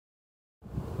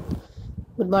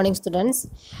Good morning students.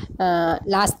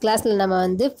 Last class la nama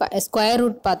vandu square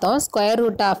root paathom. Square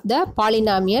root of the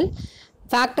polynomial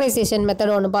factorization method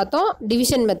onu paathom,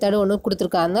 division method onu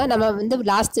kuduthirukanga. Nama vandu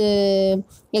last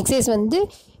exercise vandu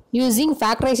using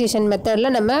factorization method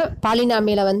la nama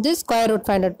polynomial vandu square root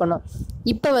find out pannom.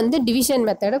 Ipo vandu division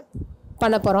method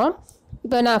panna porom.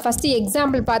 Ipo na first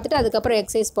example paathittu adukapra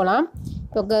exercise polam.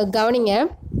 Ipo gavaninga,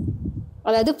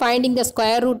 அதாவது finding the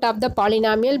square root of the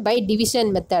polynomial by division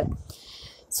method.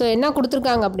 So என்ன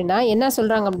கொடுத்திருக்காங்க அப்படினா, என்ன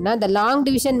சொல்றாங்க அப்படினா, the long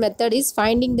division method is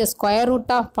finding the square root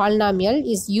of polynomial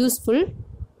is useful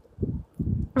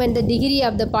when the degree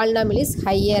of the polynomial is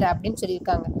higher அப்படினு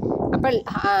சொல்லிருக்காங்க. அப்ப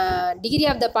degree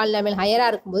of the polynomial higher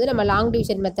இருக்கும்போது நம்ம long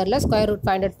division methodல square root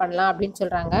find out பண்ணலாம் அப்படினு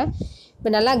சொல்றாங்க. இப்போ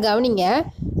நல்லா கவனிங்க.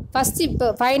 First இப்போ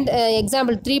find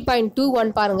example 3.21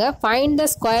 பாருங்க. Find the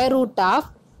square root of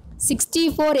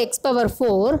 64x power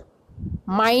 4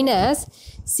 minus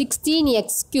 16x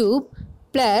cube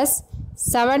plus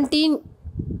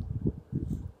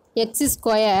 17x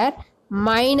square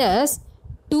minus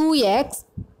 2x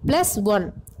plus 1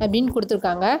 அப்படின்னு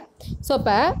கொடுத்துருக்காங்க. ஸோ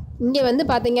இப்போ இங்கே வந்து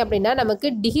பார்த்தீங்க அப்படின்னா நமக்கு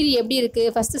டிகிரி எப்படி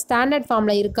இருக்குது, ஃபஸ்ட்டு ஸ்டாண்டர்ட்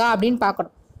ஃபார்மில் இருக்கா அப்படின்னு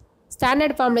பார்க்கணும்.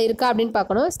 ஸ்டாண்டர்ட் ஃபார்மில் இருக்கா அப்படின்னு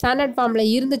பார்க்கணும். ஸ்டாண்டர்ட்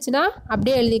ஃபார்மில் இருந்துச்சுன்னா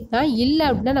அப்படியே எழுதிக்கலாம். இல்லை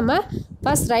அப்படின்னா நம்ம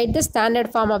first right the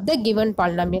standard form of the given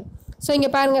polynomial. So இங்கே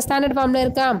பாருங்கள், ஸ்டாண்டர்ட் ஃபார்மில்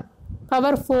இருக்கா,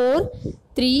 பவர் 4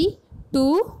 3 2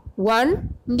 1,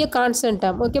 இங்கே கான்ஸ்டன்ட்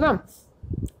டேர்ம். ஓகேவா,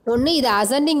 ஒன்று இது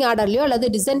அசெண்டிங் ஆர்டர்லையோ அல்லது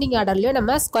டிசெண்டிங் ஆர்டர்லையோ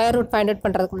நம்ம ஸ்கொயர் ரூட் ஃபைண்ட் அவுட்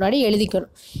பண்ணுறதுக்கு முன்னாடி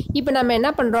எழுதிக்கணும். இப்போ நம்ம என்ன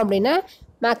பண்ணுறோம் அப்படின்னா,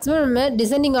 மேக்ஸிமம் நம்ம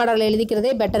டிசெண்டிங் ஆர்டரில்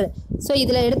எழுதிக்கிறதே பெட்டர். ஸோ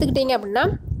இதில் எடுத்துக்கிட்டிங்க அப்படின்னா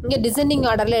இங்கே டிசெண்டிங்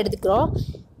ஆர்டரில் எடுத்துக்கிறோம்.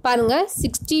 பாருங்கள்,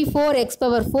 64x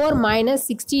power 4 minus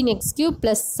 16x cube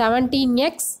plus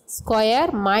 17x square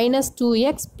minus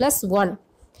 2x plus 1.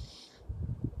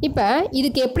 இப்போ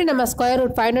இதுக்கு எப்படி நம்ம ஸ்கொயர்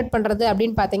ரூட் ஃபைண்ட் அவுட் பண்ணுறது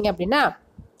அப்படின்னு பார்த்தீங்க அப்படின்னா,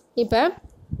 இப்போ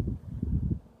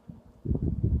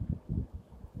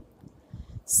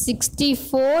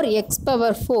 64x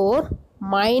power 4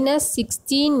 minus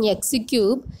 16x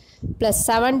cube plus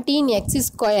 17x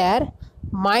square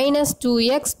minus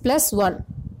 2x plus 1.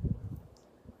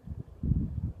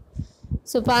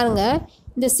 So பாருங்கள்,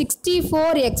 இந்த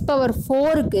 64x power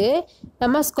 4க்கு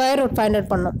நம்ம ஸ்கொயர் ரூட் ஃபைண்ட்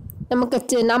அவுட் பண்ணோம்.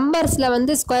 நமக்கு நம்பர்ஸில்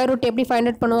வந்து ஸ்கொயர் ரூட் எப்படி ஃபைண்ட்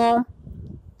அவுட் பண்ணுவோம்?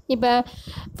 இப்போ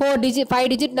 5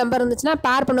 டிஜிட் நம்பர் இருந்துச்சுன்னா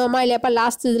பேர் பண்ணுவோமா இல்லையாப்பா?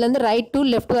 லாஸ்ட் இதுலேருந்து ரைட் டு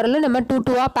லெஃப்ட் வரல நம்ம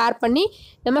 2 பேர் பண்ணி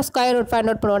நம்ம ஸ்கொயர் ரூட் ஃபைண்ட்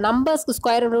அவுட் பண்ணுவோம். நம்பர்ஸ்க்கு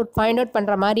ஸ்கொயர் ரூட் ஃபைண்ட் அவுட்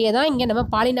பண்ணுற மாதிரியே தான் இங்கே நம்ம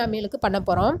பாலினாமியலுக்கு பண்ண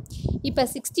போகிறோம். இப்போ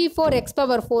 64x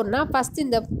power 4னா ஃபஸ்ட்டு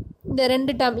இந்த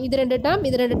ரெண்டு டேர்ம், இது ரெண்டு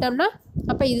டேர்ம்னா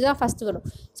அப்போ இதுதான் ஃபஸ்ட்டு வரும்.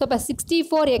 ஸோ இப்போ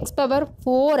 64x power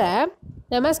 4-ஐ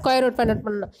நம்ம ஸ்கொயர் ரூட் ஃபைண்ட் அவுட்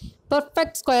பண்ணணும்.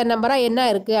 பர்ஃபெக்ட் ஸ்கொயர் நம்பராக என்ன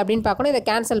இருக்குது அப்படின்னு பார்க்கணும். இதை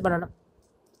கேன்சல் பண்ணணும்.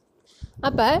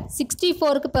 அப்போ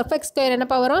 64க்கு பர்ஃபெக்ட் ஸ்கொயர்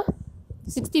என்னப்பா வரும்?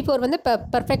 64 வந்து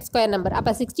பர்ஃபெக்ட் ஸ்கொயர் நம்பர்.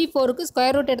 அப்போ 64க்கு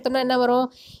ஸ்கொயர் ரூட் எடுத்தோம்னா என்ன வரும்?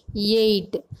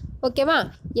 8. ஓகேவா?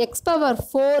 எக்ஸ் பவர்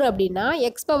 4 அப்படின்னா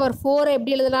எக்ஸ் பவர் 4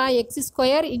 எப்படி எழுதலாம்? X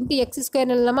square into X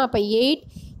square எழுதலாமா? அப்போ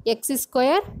 8x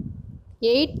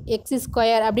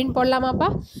ஸ்கொயர் அப்படின்னு போடலாமாப்பா?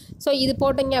 ஸோ இது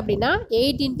போட்டிங்க அப்படின்னா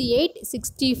 8 × 8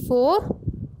 64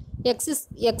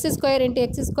 X square into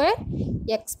X square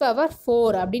X power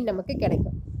 4 அப்படின்னு நமக்கு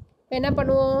கிடைக்கும். இப்போ என்ன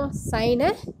பண்ணுவோம்? சைனை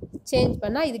சேஞ்ச்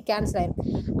பண்ணால் இது கேன்சல் ஆகிடும்.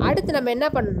 அடுத்து நம்ம என்ன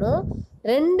பண்ணணும்?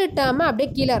 ரெண்டு டேர்மை அப்படியே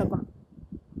கீழே இருக்கணும்.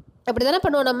 அப்படி தானே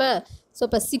பண்ணுவோம் நம்ம. ஸோ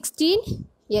இப்போ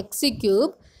 16x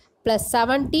cube plus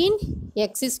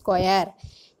 17x square.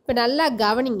 இப்போ நல்லா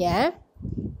கவனிங்க.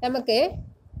 நமக்கு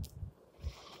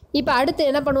இப்போ அடுத்து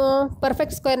என்ன பண்ணுவோம்?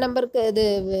 பர்ஃபெக்ட் ஸ்கொயர் நம்பருக்கு இது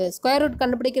ஸ்கொயர் ரூட்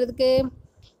கண்டுபிடிக்கிறதுக்கு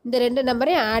இந்த ரெண்டு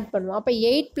நம்பரையும் ஆட் பண்ணுவோம். அப்போ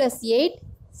 8 + 8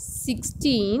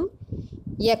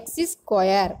 16x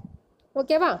square.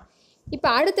 ஓகேவா? இப்போ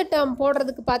அடுத்த டேர்ம்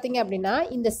போடுறதுக்கு பார்த்தீங்க அப்படின்னா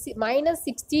இந்த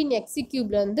 -16x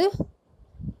cube வந்து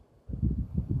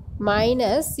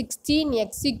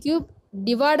 -16x cube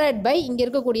டிவைடட் பை இங்கே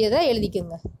இருக்கக்கூடியதை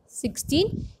எழுதிக்கோங்க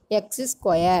 16x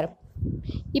square.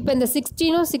 இப்போ இந்த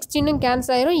 16ம்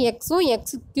கேன்சல் ஆயிரும், எக்ஸும்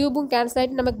எக்ஸ் க்யூபும் கேன்சல்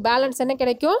ஆகிட்டு நமக்கு பேலன்ஸ் என்ன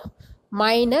கிடைக்கும்?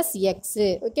 -x.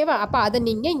 ஓகேவா? அப்போ அதை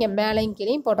நீங்கள் இங்கே மேலேயும்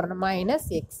கீழேயும் போட்டுறணும்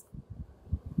 -x.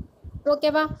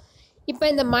 ஓகேவா? இப்போ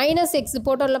இந்த -x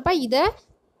போட்டோம்லப்பா, இதை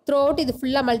த்ரூ அவுட் இது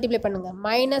ஃபுல்லாக மல்டிப்ளை பண்ணுங்கள்.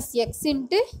 -x ×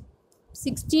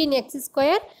 16x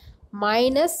square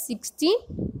minus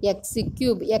 16x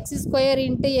cube. x square ×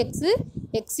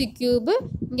 x cube.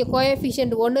 இங்கே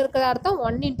கோஎஃபிஷியன்ட் 1 இருக்கிற அர்த்தம்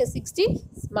 1 × 16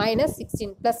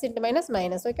 -16 ப்ளஸ் இன்ட்டு மைனஸ்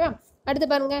மைனஸ். ஓகேவா? அடுத்து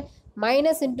பாருங்கள்,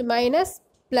 minus into minus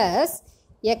plus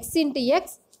X into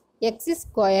X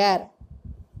square.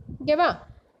 ஓகேவா?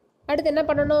 அடுத்து என்ன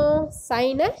பண்ணணும்?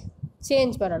 சைனை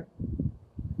சேஞ்ச் பண்ணணும்.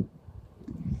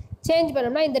 சேஞ்ச்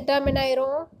பண்ணோம்னா இந்த டேர்ம் என்ன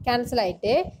ஆயிரும்? கேன்சல்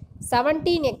ஆகிட்டு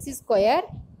 17x square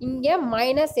இங்கே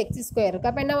 -x square இருக்குது.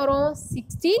 அப்போ என்ன வரும்?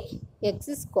 16x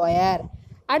square.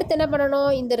 அடுத்து என்ன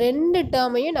பண்ணணும், இந்த ரெண்டு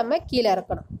டேர்மையும் நம்ம கீழே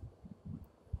இறக்கணும்.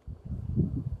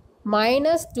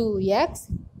 Minus 2x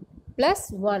plus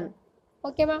 1.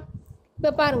 ஓகேவா? இப்போ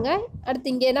பாருங்கள், அடுத்து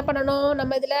இங்கே என்ன பண்ணணும்,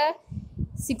 நம்ம இதில்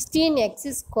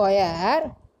 16x²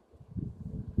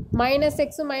 மைனஸ்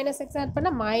எக்ஸும் மைனஸ் எக்ஸ் ஆட்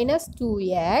பண்ணால் மைனஸ்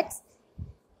 2x.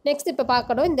 நெக்ஸ்ட் இப்போ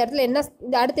பார்க்கணும் இந்த இடத்துல என்ன,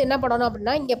 இந்த அடுத்து என்ன பண்ணணும்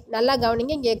அப்படின்னா, இங்கே நல்லா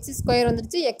கவனிங்க, இங்கே x²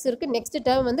 வந்துருச்சு, எக்ஸ் இருக்குது. நெக்ஸ்ட்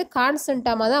டேர்ம் வந்து கான்ஸ்டன்ட்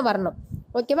டேர்மாக தான் வரணும்.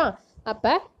 ஓகேவா?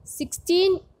 அப்போ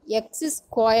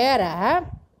 16x²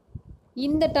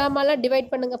 இந்த டேர்மால்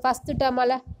டிவைட் பண்ணுங்கள். ஃபஸ்ட்டு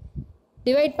டேர்மால்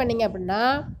டிவைட் பண்ணிங்க அப்படின்னா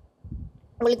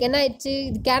உங்களுக்கு என்ன ஆயிடுச்சு,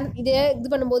 இது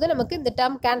பண்ணும்போது நமக்கு இந்த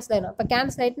டேர்ம் கேன்சல் ஆகிடும். அப்போ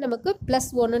கேன்சல் ஆகிட்டு நமக்கு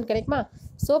 +1 கிடைக்குமா?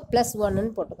 ஸோ +1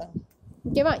 போட்டுக்காங்க.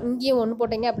 ஓகேவா? இங்கேயும் 1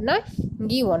 போட்டிங்க அப்படின்னா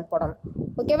இங்கேயும் 1 போடணும்.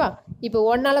 ஓகேவா? இப்போ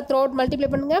 1ஆல் த்ரூ அவுட் மல்டிப்ளை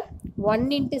பண்ணுங்கள். 1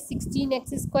 ×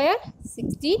 16x²,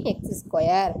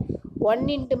 16x². 1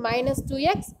 ×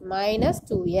 -2x,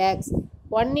 -2x.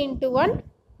 1 × 1,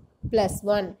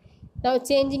 +1. Now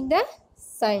changing the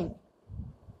sign.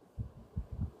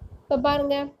 இப்போ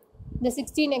பாருங்கள், இந்த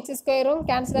 16x²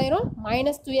 கேன்சல் ஆயிரும்,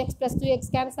 -2x + 2x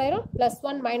கேன்சல் ஆயிரும்,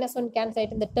 +1 -1 கேன்சல்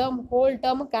ஆகிட்டு, இந்த டேர்ம் ஹோல்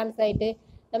டேர்மும் கேன்சல் ஆகிட்டு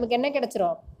நமக்கு என்ன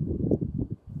கிடச்சிரும்,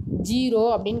 0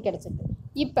 அப்படின்னு கிடச்சிருக்கு.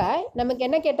 இப்போ நமக்கு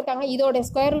என்ன கேட்டிருக்காங்க, இதோட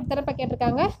ஸ்கொயர் ரூட் தானே இப்போ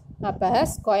கேட்டிருக்காங்க. அப்போ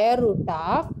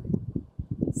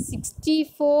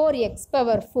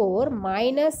 √64x⁴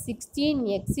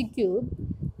 -16x³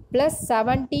 +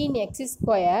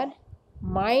 17x²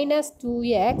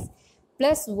 -2x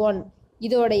 + 1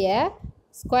 இதோடைய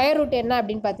ஸ்கொயர் ரூட் என்ன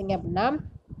அப்படின்னு பார்த்தீங்க அப்படின்னா,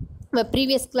 நம்ம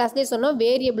ப்ரீவியஸ் கிளாஸ்லேயே சொன்னோம்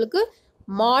வேரியபிளுக்கு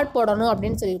மாட் போடணும்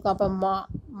அப்படின்னு சொல்லியிருக்கோம். அப்போ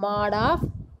மாட் ஆஃப்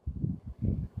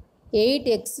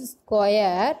 8x²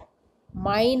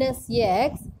 -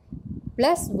 x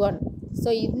 + 1. ஸோ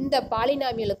இந்த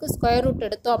பாலினாமியலுக்கு ஸ்கொயர் ரூட்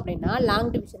எடுத்தோம் அப்படின்னா லாங்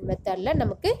டிவிஷன் மெத்தடில்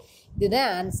நமக்கு இதுதான்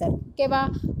ஆன்சர். ஓகேவா?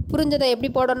 புரிஞ்சதை எப்படி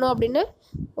போடணும் அப்படின்னு.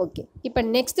 ஓகே, இப்போ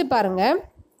நெக்ஸ்ட்டு பாருங்கள்.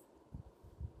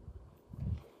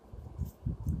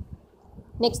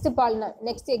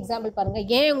 நெக்ஸ்ட் எக்ஸாம்பிள் பாருங்கள்.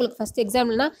 ஏன் உங்களுக்கு ஃபஸ்ட்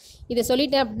எக்ஸாம்பிள்னா இதை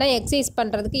சொல்லிட்டேன் அப்படின்னா எக்ஸசைஸ்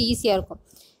பண்ணுறதுக்கு ஈஸியாக இருக்கும்.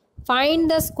 Find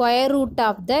the square root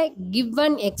of the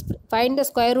given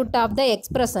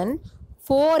expression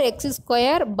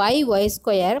 4x² by y²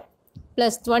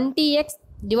 plus 20x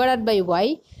divided by y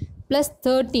plus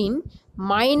 13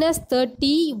 minus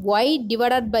 30y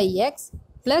divided by x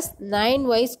plus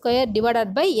 9y² divided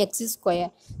by x².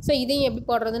 So இதையும் எப்படி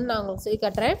போடுறதுன்னு நான் உங்களுக்கு சொல்லி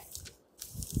காட்டுறேன்.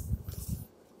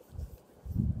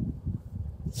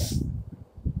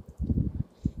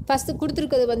 ஃபஸ்ட்டு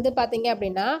கொடுத்துருக்கிறது வந்து பார்த்தீங்க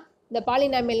அப்படின்னா, இந்த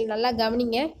பாலினாமியல் நல்லா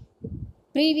கவனிங்க.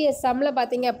 ப்ரீவியஸ் சம்மில்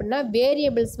பார்த்தீங்க அப்படின்னா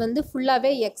வேரியபிள்ஸ் வந்து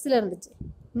ஃபுல்லாகவே எக்ஸில் இருந்துச்சு.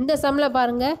 இந்த சம்மில்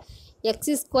பாருங்கள், x²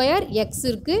 எக்ஸ்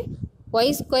இருக்குது, y²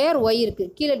 ஒய் இருக்குது,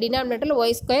 கீழே டினாமினேட்டரில் y²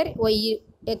 ஒய்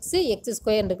எக்ஸு x²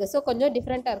 இருக்குது. ஸோ கொஞ்சம்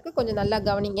டிஃப்ரெண்ட்டாக இருக்குது, கொஞ்சம் நல்லா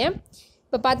கவனிங்க.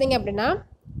 இப்போ பார்த்தீங்க அப்படின்னா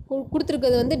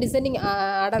கொடுத்துருக்கிறது வந்து டிசெண்டிங்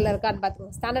ஆர்டரில் இருக்கான்னு பார்த்துங்க,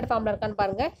 ஸ்டாண்டர்ட் ஃபார்மில் இருக்கான்னு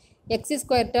பாருங்கள். x²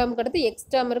 டேர்முக்கு அடுத்து x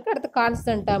டேர்ம் இருக்குது, அடுத்து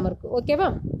கான்ஸ்டன்ட் டேர்ம் இருக்குது. ஓகேவா?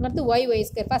 அடுத்து y²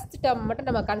 ஃபஸ்ட் டேர்ம் மட்டும்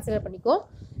நம்ம கன்சிடர் பண்ணிக்குவோம்.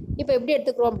 இப்போ எப்படி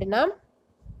எடுத்துக்கிறோம் அப்படின்னா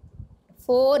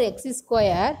 4x²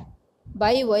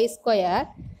 by y²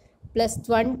 plus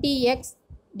 20x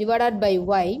divided by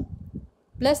y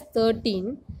plus 13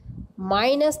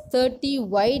 minus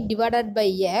 30y divided by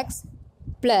x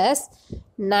plus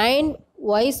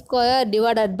 9y²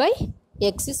 divided by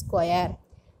x².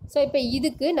 So இப்போ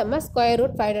இதுக்கு நம்ம ஸ்கொயர்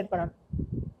ரூட் ஃபைண்ட் அவுட் பண்ணணும்.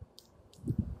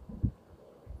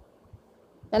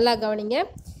 நல்லா கவனிங்க.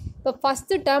 இப்போ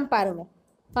ஃபஸ்ட்டு டேர்ம் பாருங்கள்.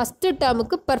 ஃபஸ்ட்டு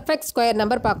டேர்முக்கு பெர்ஃபெக்ட் ஸ்கொயர்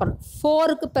நம்பர் பார்க்கணும்.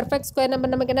 4க்கு பெர்ஃபெக்ட் ஸ்கொயர்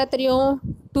நம்பர் நமக்கு என்ன தெரியும்,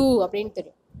 2 அப்படின்னு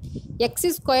தெரியும். x²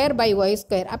 by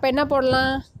y². அப்போ என்ன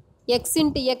போடலாம், x ×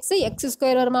 x²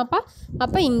 வருமாப்பா.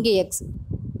 அப்போ இங்கே x,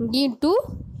 இங்கேயும்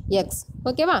 2x.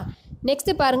 ஓகேவா?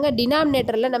 நெக்ஸ்ட்டு பாருங்கள்,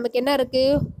 டினாமினேட்டரில் நமக்கு என்ன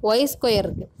இருக்குது, y²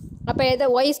 இருக்குது. அப்போ எதை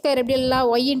y² எப்படி எழுதலாம்,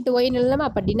 y × y எழுதலாமா.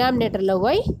 அப்போ டினாமினேட்டரில்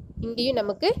y, இங்கேயும்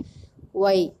நமக்கு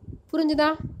y. புரிஞ்சுதா?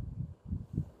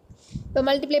 இப்போ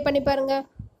மல்டிப்ளை பண்ணி பாருங்கள்.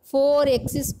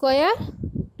 4x²,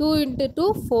 2 × 2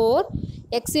 4,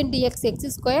 x × x x²,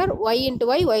 y ×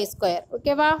 y y².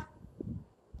 ஓகேவா?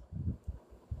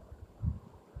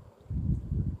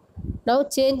 Now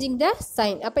changing the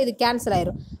sign. அப்போ இது கேன்சல்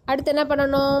ஆயிரும். அடுத்து என்ன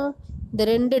பண்ணணும், இந்த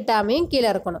ரெண்டு டேர்மையும் கீழே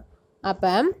இருக்கணும்.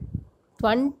 அப்போ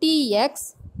 20x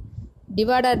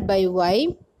divided by y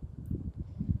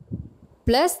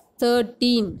plus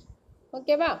 13.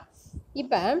 ஓகேவா?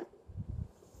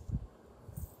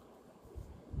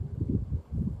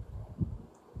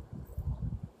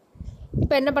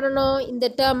 இப்போ என்ன பண்ணணும், இந்த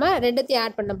டேர்மை ரெண்டுத்தையும்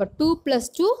ஆட் பண்ணணும். இப்போ 2 +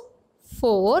 2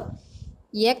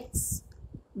 4x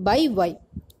by y.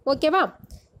 ஓகேவா?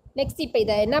 நெக்ஸ்ட் இப்போ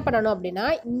இதை என்ன பண்ணணும் அப்படின்னா,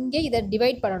 இங்கே இதை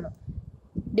டிவைட் பண்ணணும்.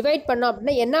 டிவைட் பண்ணோம்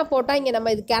அப்படின்னா என்ன போட்டால் இங்கே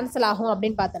நம்ம இது கேன்சல் ஆகும்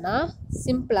அப்படின்னு பார்த்தோன்னா,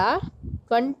 சிம்பிளாக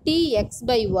 20x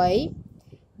by y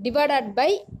divided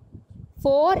by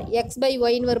 4x by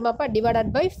y ன்னு வருமாப்பா divided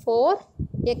by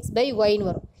 4x by y ன்னு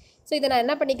வரும். ஸோ இதை நான்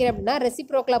என்ன பண்ணிக்கிறேன் அப்படின்னா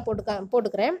ரெசிப்ரோக்கலாக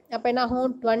போட்டுக்கிறேன். அப்போ என்ன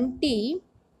ஆகும்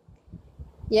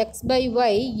 20x by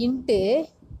y into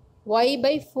y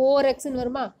by 4x ன்னு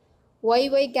வருமா, y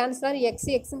cancel R x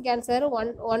cancel R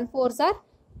 1 4s R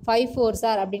 5 4s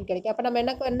R அப்படின்னு கிடைக்கும். அப்போ நம்ம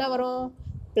என்ன வரும்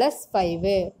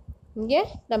 +5. இங்கே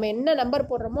நம்ம என்ன நம்பர்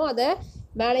போடுறோமோ அதை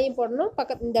மேலேயும் போடணும்,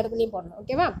 இந்த இடத்துலையும் போடணும்.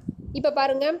 ஓகேவா? இப்போ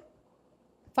பாருங்கள்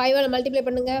 5 மல்டிப்ளை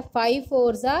பண்ணுங்க. 5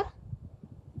 4s R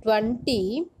 20,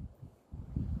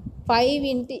 5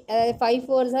 into 5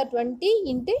 4s R 20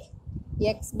 into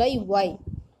x by y.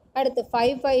 அடுத்து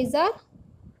 5 5s ஆர்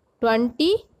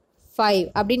 25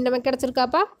 அப்படின்னு நமக்கு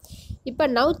கிடச்சிருக்காப்பா. இப்போ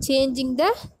நவ் சேஞ்சிங் த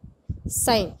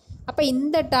சைன். அப்போ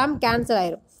இந்த டேர்ம் கேன்சல்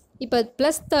ஆயிரும். இப்போ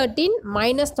 +13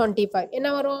 -25 என்ன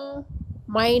வரும்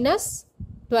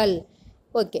 -12.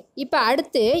 ஓகே, இப்போ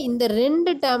அடுத்து இந்த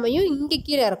ரெண்டு டேர்மையும் இங்கே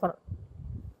கீழே இறக்கணும்.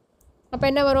 அப்போ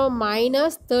என்ன வரும்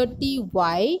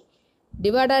 -30y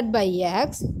divided by x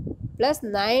plus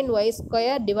 9y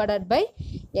square divided by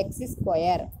x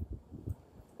square.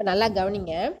 இப்போ நல்லா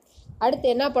கவனிங்க. அடுத்து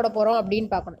என்ன போட போகிறோம் அப்படின்னு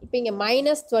பார்க்கணும். இப்போ இங்கே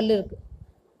 -12 இருக்குது,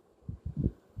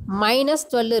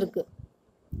 -12 இருக்குது.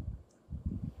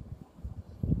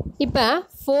 இப்போ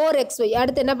 4xy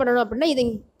அடுத்து என்ன பண்ணணும் அப்படின்னா இது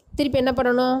திருப்பி என்ன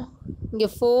பண்ணணும், இங்கே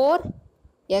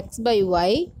 4x by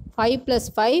y 5 +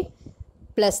 5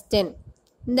 + 10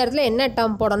 இந்த இடத்துல என்ன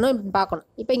டேர்ம் போடணும் அப்படின்னு பார்க்கணும்.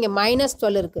 இப்போ இங்கே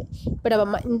 -12 இருக்குது. இப்போ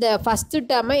நம்ம இந்த ஃபஸ்ட்டு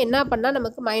டேர்மை என்ன பண்ணால்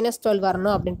நமக்கு -12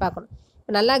 வரணும் அப்படின்னு பார்க்கணும்.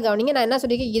 இப்போ நல்லா கவனிங்க, நான் என்ன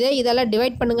சொல்லியிருக்கேன், இதெல்லாம்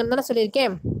டிவைட் பண்ணுங்கன்னு தானே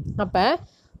சொல்லியிருக்கேன். அப்போ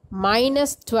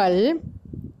 -12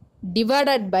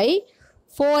 டிவைடட் பை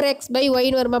 4x by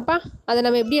yன்னு வருமாப்பா. அதை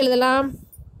நம்ம எப்படி எழுதலாம்,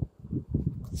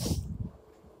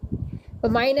 இப்போ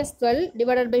 -12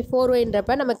 டிவைடட் பை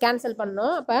 4yன்றப்ப நம்ம கேன்சல்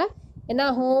பண்ணோம். அப்போ என்ன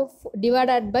ஆகும்,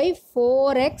 டிவைடட் பை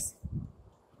 4x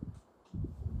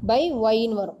by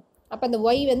yன்னு வரும். அப்போ அந்த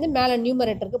y வந்து மேலே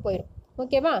நியூமரேட்டருக்கு போயிடும்.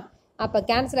 ஓகேவா? அப்போ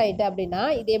கேன்சல் ஆகிட்டு அப்படின்னா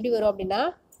இது எப்படி வரும் அப்படின்னா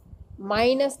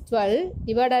 -12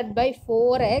 divided by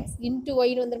 4x into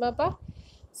ஒய்ன்னு வந்துடுமாப்பா.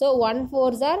 So 1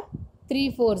 4s R 3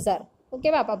 4s R.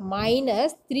 ஓகேவா? அப்போ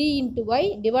 -3 × y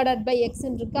டிவைடட் பை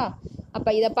எக்ஸ்ன்னு இருக்கா. அப்போ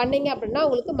இதை பண்ணிங்க அப்படின்னா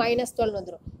உங்களுக்கு -12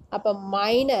 வந்துடும். அப்போ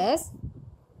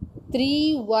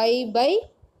 -3y by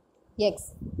x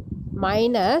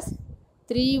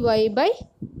 -3y by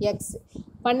x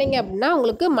பண்ணிங்க அப்படின்னா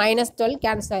உங்களுக்கு -12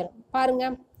 கேன்சல் ஆயிடும்.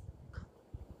 பாருங்கள்,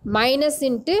 minus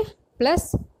into plus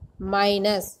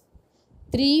minus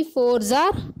 3 4s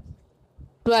R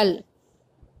 12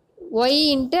 y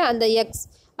into அந்த எக்ஸ்,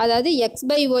 அதாவது எக்ஸ்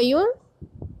பை ஒய்யும்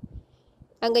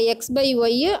அங்கே எக்ஸ் பை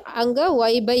ஒய்யு அங்கே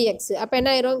ஒய் பை எக்ஸு. அப்போ என்ன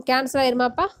ஆயிரும், கேன்சல்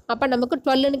ஆயிருமாப்பா. அப்போ நமக்கு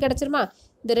 12ன்னு கிடச்சிருமா.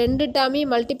 இந்த ரெண்டு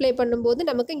டேர்மையும் மல்டிப்ளை பண்ணும்போது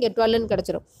நமக்கு இங்கே 12ன்னு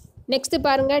கிடச்சிரும். நெக்ஸ்ட்டு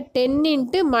பாருங்கள் 10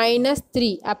 இன்ட்டு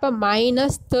 -3 அப்போ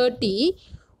 -30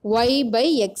 ஒய் பை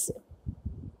எக்ஸ்.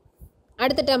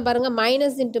 அடுத்த டேர்ம் பாருங்கள்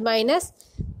minus into minus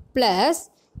plus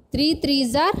 3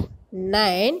 3s R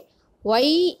 9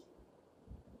 Y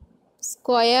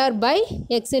square by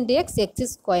X into X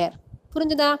X square.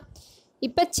 புரிஞ்சுதா?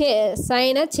 இப்போ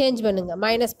சைனை சேஞ்ச் பண்ணுங்கள்,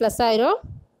 மைனஸ் ப்ளஸ் ஆயிரும்.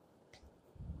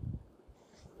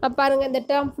 அப்போ பாருங்கள் இந்த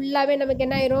டேர்ம் ஃபுல்லாகவே நமக்கு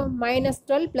என்ன ஆயிரும்,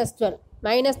 -12 + 12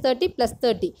 -30 +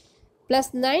 30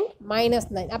 + 9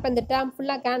 -9. அப்போ இந்த டேர்ம்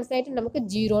ஃபுல்லாக கேன்சல் ஆகிட்டு நமக்கு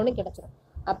 0ன்னு கிடச்சிரும்.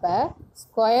 அப்போ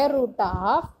square root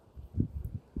of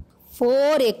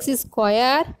 4x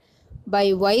square by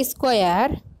Y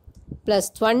square plus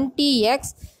 20x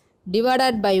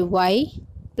divided by y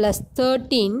plus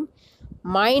 13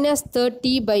 minus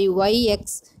 30 by yx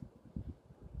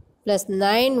plus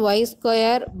 9y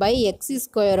square by x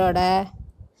square ஓட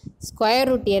ஸ்கொயர்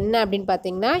ரூட் என்ன அப்படின்னு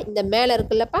பார்த்தீங்கன்னா இந்த மேலே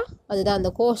இருக்குல்லப்பா, அதுதான் அந்த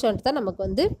கோஷன்ட் தான் நமக்கு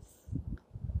வந்து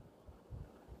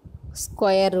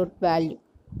ஸ்கொயர் ரூட் வேல்யூ.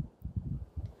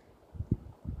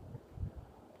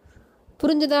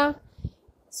 புரிஞ்சுதா?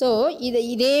 ஸோ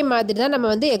இதே மாதிரி தான் நம்ம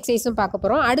வந்து எக்ஸசைஸும் பார்க்க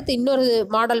போகிறோம். அடுத்து இன்னொரு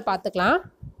மாடல் பார்த்துக்கலாம்.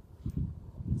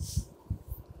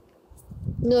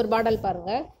 இன்னொரு மாடல்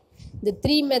பாருங்கள். இந்த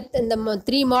இந்த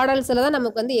 3 மாடல்ஸில் தான்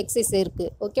நமக்கு வந்து எக்ஸசைஸ்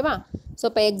இருக்குது. ஓகேவா? ஸோ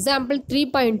இப்போ எக்ஸாம்பிள்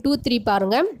 3.23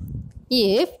 பாருங்கள்.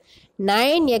 If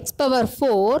 9x⁴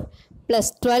 +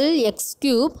 12x³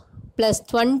 +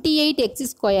 28x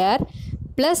square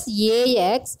 +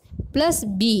 ax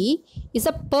 + b is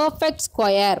a perfect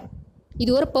square.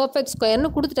 இது ஒரு பர்ஃபெக்ட் ஸ்கொயர்னு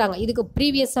கொடுத்துட்டாங்க. இதுக்கு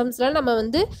ப்ரீவியஸ் சம்ஸில் நம்ம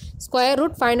வந்து ஸ்கொயர்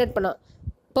ரூட் ஃபைண்ட் அவுட் பண்ணோம்.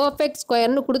 பர்ஃபெக்ட்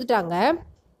ஸ்கொயர்னு கொடுத்துட்டாங்க.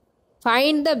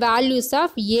 Find the values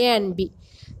of A and B.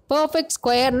 Perfect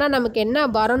ஸ்கொயர்னால் நமக்கு என்ன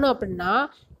வரணும் அப்படின்னா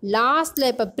லாஸ்ட்டில்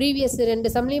இப்போ ப்ரீவியஸ்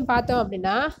 2 சம்லையும் பார்த்தோம்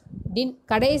அப்படின்னா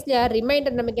கடைசியில்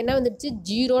ரிமைண்டர் நமக்கு என்ன வந்துடுச்சு,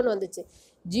 0ன்னு வந்துச்சு.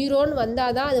 0ன்னு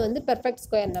வந்தால் தான் அது வந்து பெர்ஃபெக்ட்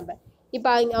ஸ்கொயர் நம்பர். இப்போ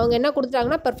அவங்க என்ன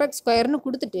கொடுத்துட்டாங்கன்னா பெர்ஃபெக்ட் ஸ்கொயர்னு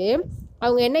கொடுத்துட்டு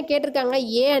அவங்க என்ன கேட்டிருக்காங்க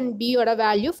ஏ அண்ட் பியோட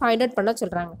வேல்யூ ஃபைண்ட் அவுட் பண்ண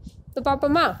சொல்கிறாங்க. இப்போ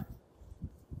பார்ப்போமா?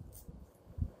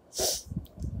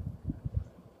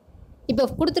 இப்போ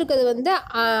கொடுத்துருக்கிறது வந்து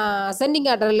அசெண்டிங்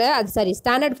ஆர்டரில்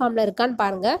ஸ்டாண்டர்ட் ஃபார்மில் இருக்கான்னு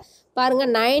பாருங்கள்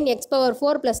 9x⁴ +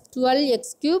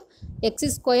 12x³ x²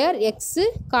 x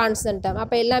constant term.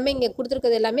 அப்போ எல்லாமே இங்கே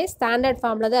கொடுத்துருக்கிறது எல்லாமே ஸ்டாண்டர்ட்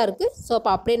ஃபார்மில் தான் இருக்குது. ஸோ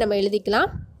அப்போ அப்படியே நம்ம எழுதிக்கலாம்.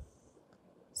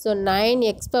 So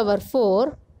 9x⁴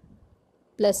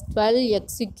 +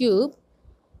 12x³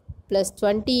 +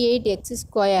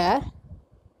 28x²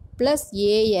 +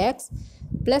 ax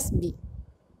 + b.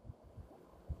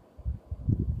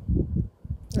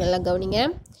 நல்லா கவனிங்க.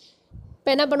 இப்போ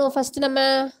என்ன பண்ணுவோம்? ஃபஸ்ட்டு நம்ம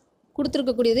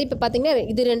கொடுத்துருக்கக்கூடியது இப்போ பார்த்தீங்கன்னா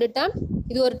இது 2 டேர்ம்,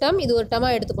 இது ஒரு டேர்ம், இது ஒரு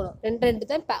டேர்மாக எடுத்துக்கணும். 2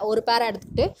 தான் ஒரு பேராக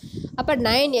எடுத்துக்கிட்டு அப்போ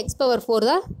 9x⁴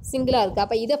 தான் சிங்கிளாக இருக்குது.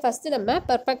 அப்போ இதை ஃபஸ்ட்டு நம்ம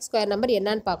பெர்ஃபெக்ட் ஸ்கொயர் நம்பர்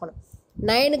என்னன்னு பார்க்கணும்.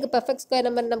 9க்கு பெர்ஃபெக்ட் ஸ்கொயர்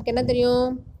நம்பர் நமக்கு என்ன தெரியும்?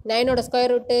 9ஓட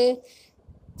ஸ்கொயர் ரூட்டு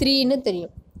 3ன்னு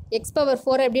தெரியும். x⁴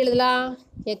 எப்படி எழுதலாம்?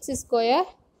 x²,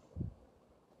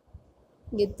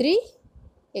 இங்கே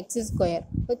 3x².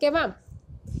 ஓகேவா?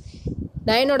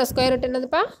 9ஓட ஸ்கொயர் ரூட்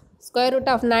என்னதுப்பா? ஸ்கொயர் ரூட்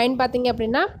ஆஃப் 9 பார்த்தீங்க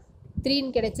அப்படின்னா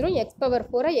 3ன்னு கிடைச்சிரும். x⁴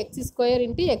 x²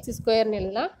 x²ன்னு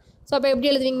எழுதலாம். ஸோ அப்போ எப்படி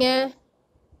எழுதுவீங்க?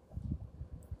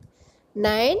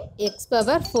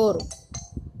 9x⁴.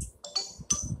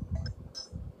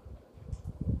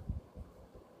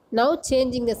 Now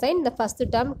changing the sign, இந்த ஃபஸ்ட்டு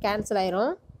டேர்ம் கேன்சல்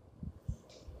ஆயிரும்.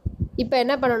 இப்போ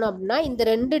என்ன பண்ணணும் அப்படின்னா இந்த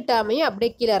 2 டேர்மையும்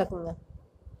அப்படியே கீழே இறக்குங்க.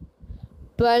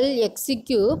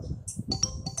 12x³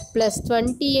 +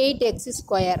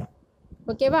 28x².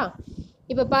 ஓகேவா?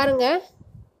 இப்போ பாருங்கள்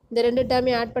இந்த 2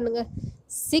 டேர்மையும் ஆட் பண்ணுங்கள்.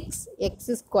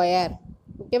 6x².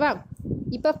 ஓகேவா?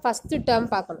 இப்போ ஃபஸ்ட்டு டேர்ம்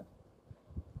பார்க்கணும்.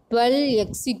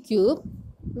 12x³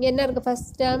 இங்கே என்ன இருக்குது?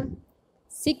 First term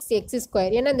 6x².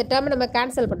 ஏன்னா இந்த டேர்மை நம்ம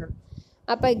கேன்சல் பண்ணணும்.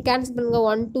 அப்போ கேன்சல் பண்ணுங்கள்.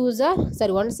 1 6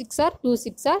 2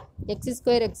 6 x²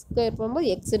 போகும்போது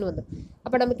எக்ஸ்ன்னு வந்துடும்.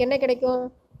 அப்போ நமக்கு என்ன கிடைக்கும்?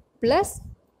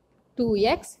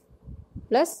 +2x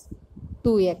 +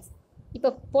 2x. இப்போ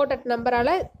போட்ட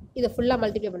நம்பரால் இதை ஃபுல்லாக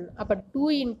மல்டிப்ளை பண்ணணும். அப்போ 2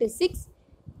 × 6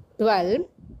 12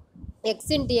 x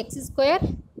 × x²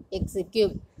 x³.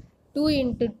 2 ×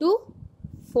 2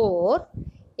 4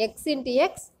 x ×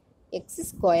 x x².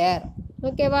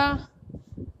 ஓகேவா?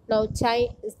 now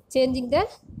changing the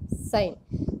sign.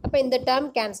 அப்போ இந்த டேர்ம்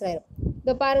கேன்சல் ஆயிடும்.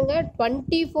 இப்போ பாருங்கள்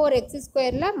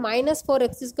 24x²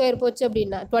 -4x² போச்சு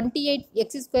அப்படின்னா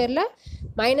 28x²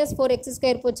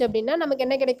 -4x² போச்சு அப்படின்னா நமக்கு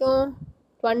என்ன கிடைக்கும்?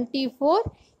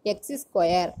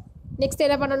 24x². நெக்ஸ்ட்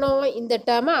என்ன பண்ணணும்? இந்த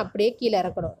டேர்மை அப்படியே கீழே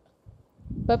இறக்கணும்.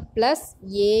 இப்போ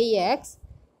 +ax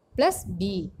 + b.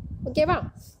 ஓகேவா?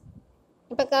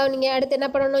 இப்போ நீங்கள் அடுத்து என்ன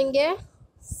பண்ணணும்? இங்கே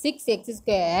 6x²,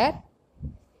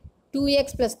 2x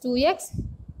 + 2x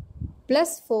 +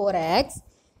 4x.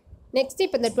 Next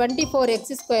இப்போ இந்த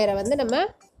 24x² வந்து நம்ம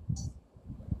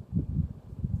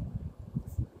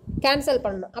கேன்சல்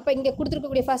பண்ணணும். அப்போ இங்கே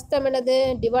கொடுத்துருக்கக்கூடிய ஃபஸ்ட் டேர்ம் என்னது?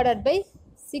 Divided by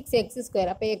 6x².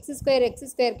 அப்போ x²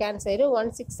 கேன்சல் ஆயிடும். 1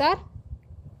 6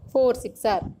 4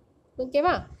 6.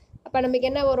 ஓகேவா? அப்போ நமக்கு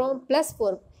என்ன வரும்?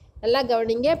 +4. நல்லா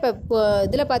கவனிங்க. இப்போ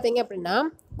இதில் பார்த்தீங்க அப்படின்னா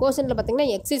கோஷனில் பார்த்தீங்கன்னா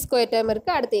x² டேர்ம்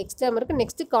இருக்குது, அடுத்து x டேர்ம் இருக்குது,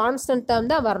 நெக்ஸ்ட்டு கான்ஸ்டன்ட்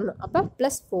டேர்ம் தான் வரணும். அப்போ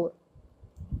 +4.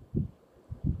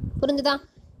 புரிஞ்சுதா?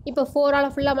 இப்போ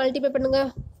 4ஆல் ஃபுல்லாக மல்டிப்ளை பண்ணுங்கள்.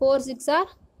 4 6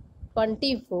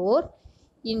 24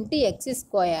 × x².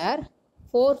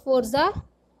 4 4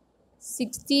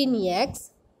 16x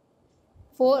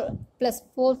 4 +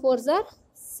 4 4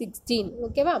 16.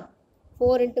 ஓகேவா?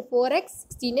 4 × 4x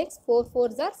 16x 4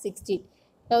 4 16.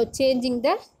 now changing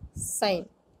the sign.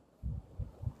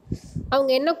 அவங்க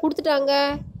என்ன கொடுத்துட்டாங்க?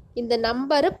 இந்த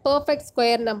நம்பரு பர்ஃபெக்ட்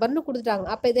ஸ்கொயர் நம்பர்னு கொடுத்துட்டாங்க.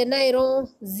 அப்போ இது என்ன ஆயிரும்?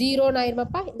 0ன்னு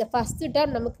ஆயிருமாப்பா. இந்த ஃபஸ்ட்டு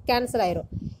டேர்ம் நமக்கு கேன்சல் ஆயிரும்.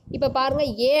 இப்போ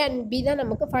பாருங்கள் ஏ அண்ட் பி தான்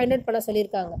நமக்கு ஃபைண்ட் அவுட் பண்ண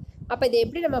சொல்லியிருக்காங்க. அப்போ இதை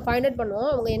எப்படி நம்ம ஃபைண்ட் அவுட்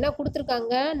பண்ணுவோம்? அவங்க என்ன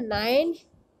கொடுத்துருக்காங்க? 9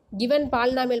 given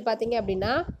polynomial பார்த்தீங்க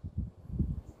அப்படின்னா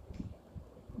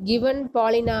given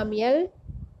polynomial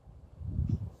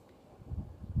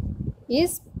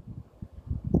is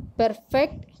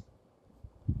perfect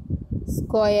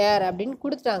square அப்படின்னு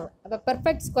கொடுத்துட்டாங்க. அப்போ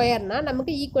பெர்ஃபெக்ட் ஸ்கொயர்னால்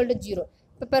நமக்கு ஈக்குவல் டு 0.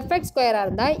 இப்போ பெர்ஃபெக்ட் ஸ்கொயராக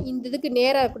இருந்தால் இந்த இதுக்கு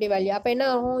நேராக இருக்கக்கூடிய வேல்யூ அப்போ என்ன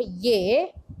ஆகும்? a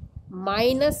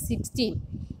 -16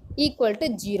 equal to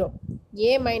 0.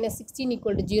 a -16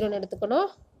 equal to 0ன்னு எடுத்துக்கணும்.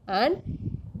 அண்ட்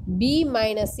b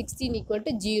 -16 ஈக்குவல்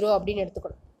டு 0 அப்படின்னு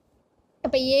எடுத்துக்கணும்.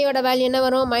 அப்போ ஏயோட வேல்யூ என்ன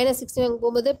வரும்? -16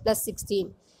 போகும்போது +16.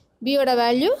 பியோட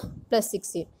வேல்யூ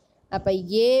 +16. அப்போ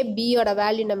ஏ பியோட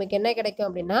வேல்யூ நமக்கு என்ன கிடைக்கும்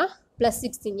அப்படின்னா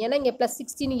 +16. ஏன்னா இங்கே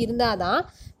 +16 இருந்தால் தான்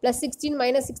 +16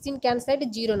 -16 கேன்சல் ஆகிட்டு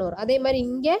 0ன்னு வரும். அதே மாதிரி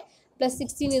இங்கே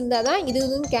 +16 இருந்தால் தான்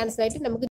இதுவும் கேன்சல் ஆகிட்டு நமக்கு